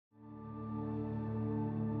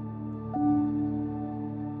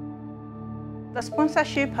The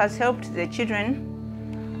sponsorship has helped the children.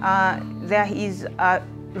 There is a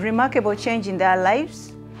remarkable change in their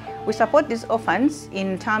lives. We support these orphans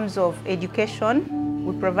in terms of education.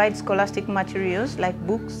 We provide scholastic materials like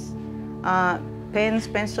books, pens,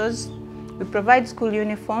 pencils. We provide school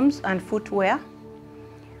uniforms and footwear.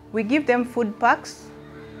 We give them food packs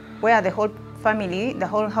where the whole family, the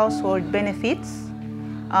whole household benefits.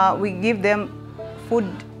 We give them food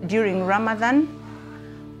during Ramadan.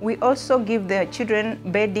 We also give the children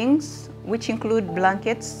beddings, which include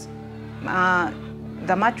blankets,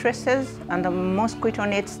 the mattresses, and the mosquito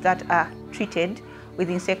nets that are treated with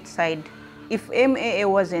insecticide. If MAA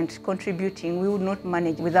wasn't contributing, we would not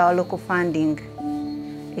manage with our local funding.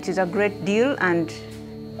 It is a great deal, and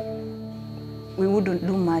we wouldn't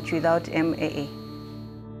do much without MAA.